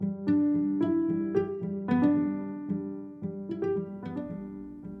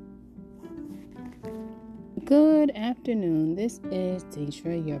Good afternoon. This is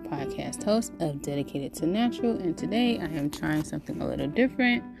Deidre, your podcast host of Dedicated to Natural, and today I am trying something a little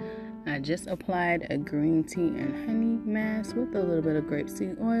different. I just applied a green tea and honey mask with a little bit of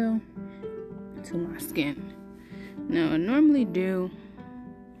grapeseed oil to my skin. Now, I normally do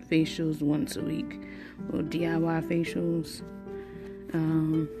facials once a week, little DIY facials.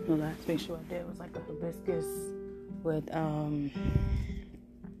 The last facial I did was like a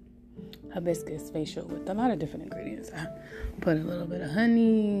hibiscus facial with a lot of different ingredients. I put a little bit of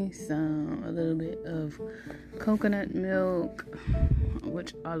honey, a little bit of coconut milk,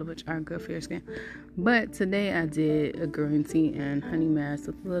 all of which are good for your skin. But today I did a green tea and honey mask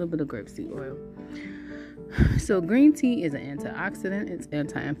with a little bit of grapeseed oil. So green tea is an antioxidant, it's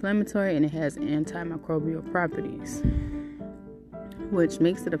anti-inflammatory, and it has antimicrobial properties, which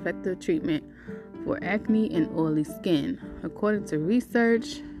makes it effective treatment for acne and oily skin. According to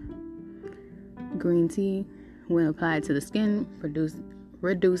research, green tea, when applied to the skin,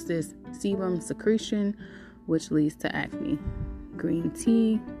 reduces sebum secretion, which leads to acne. Green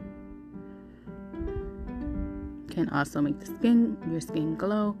tea can also make your skin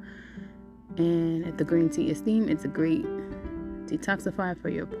glow. And if the green tea is steamed, it's a great detoxifier for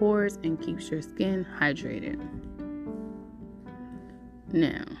your pores and keeps your skin hydrated.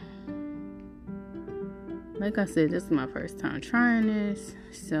 Now, like I said, this is my first time trying this,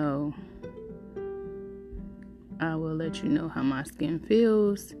 so I will let you know how my skin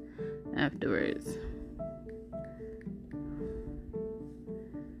feels afterwards.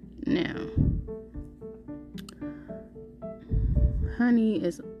 Now, honey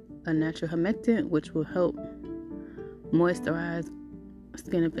is a natural humectant, which will help moisturize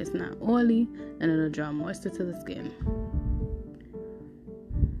skin if it's not oily, and it'll draw moisture to the skin.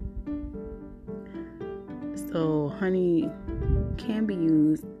 So honey can be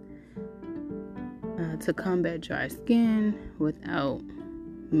used to combat dry skin without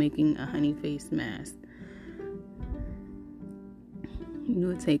making a honey face mask. You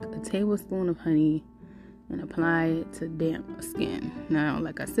would take a tablespoon of honey and apply it to damp skin. Now,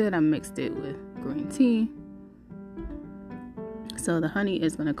 like I said, I mixed it with green tea. So the honey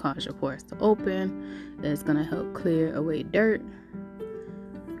is going to cause your pores to open. It's going to help clear away dirt.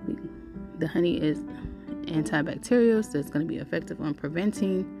 The honey is antibacterial, so it's going to be effective on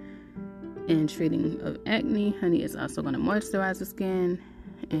preventing and treating of acne. Honey is also going to moisturize the skin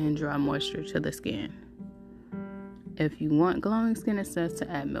and draw moisture to the skin. If you want glowing skin, it says to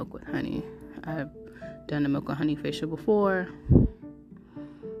add milk with honey. I've done a milk and honey facial before.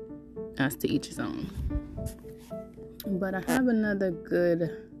 That's to each his own. But I have another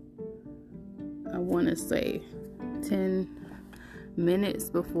good, I want to say 10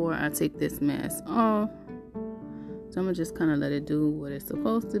 minutes before I take this mask off. So I'm going to just kind of let it do what it's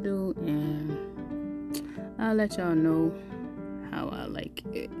supposed to do, and I'll let y'all know how I like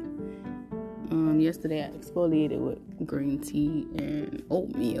it. Yesterday I exfoliated with green tea and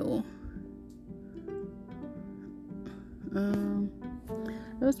oatmeal.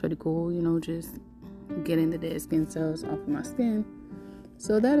 It was pretty cool, just getting the dead skin cells off of my skin.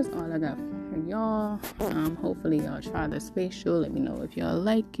 So that is all I got for y'all. Hopefully y'all try this facial. Let me know if y'all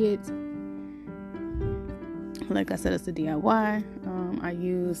like it. Like I said, it's a DIY. I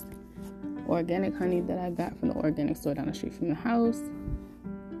used organic honey that I got from the organic store down the street from the house.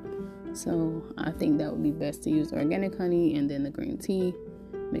 So I think that would be best to use organic honey and then the green tea.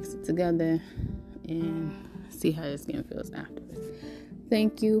 Mix it together and see how your skin feels afterwards.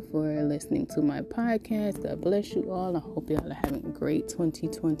 Thank you for listening to my podcast. God bless you all. I hope y'all are having a great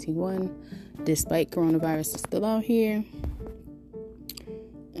 2021 despite coronavirus is still out here.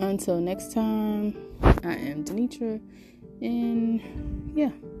 Until next time, I am Denitra, and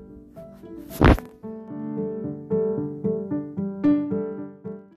yeah.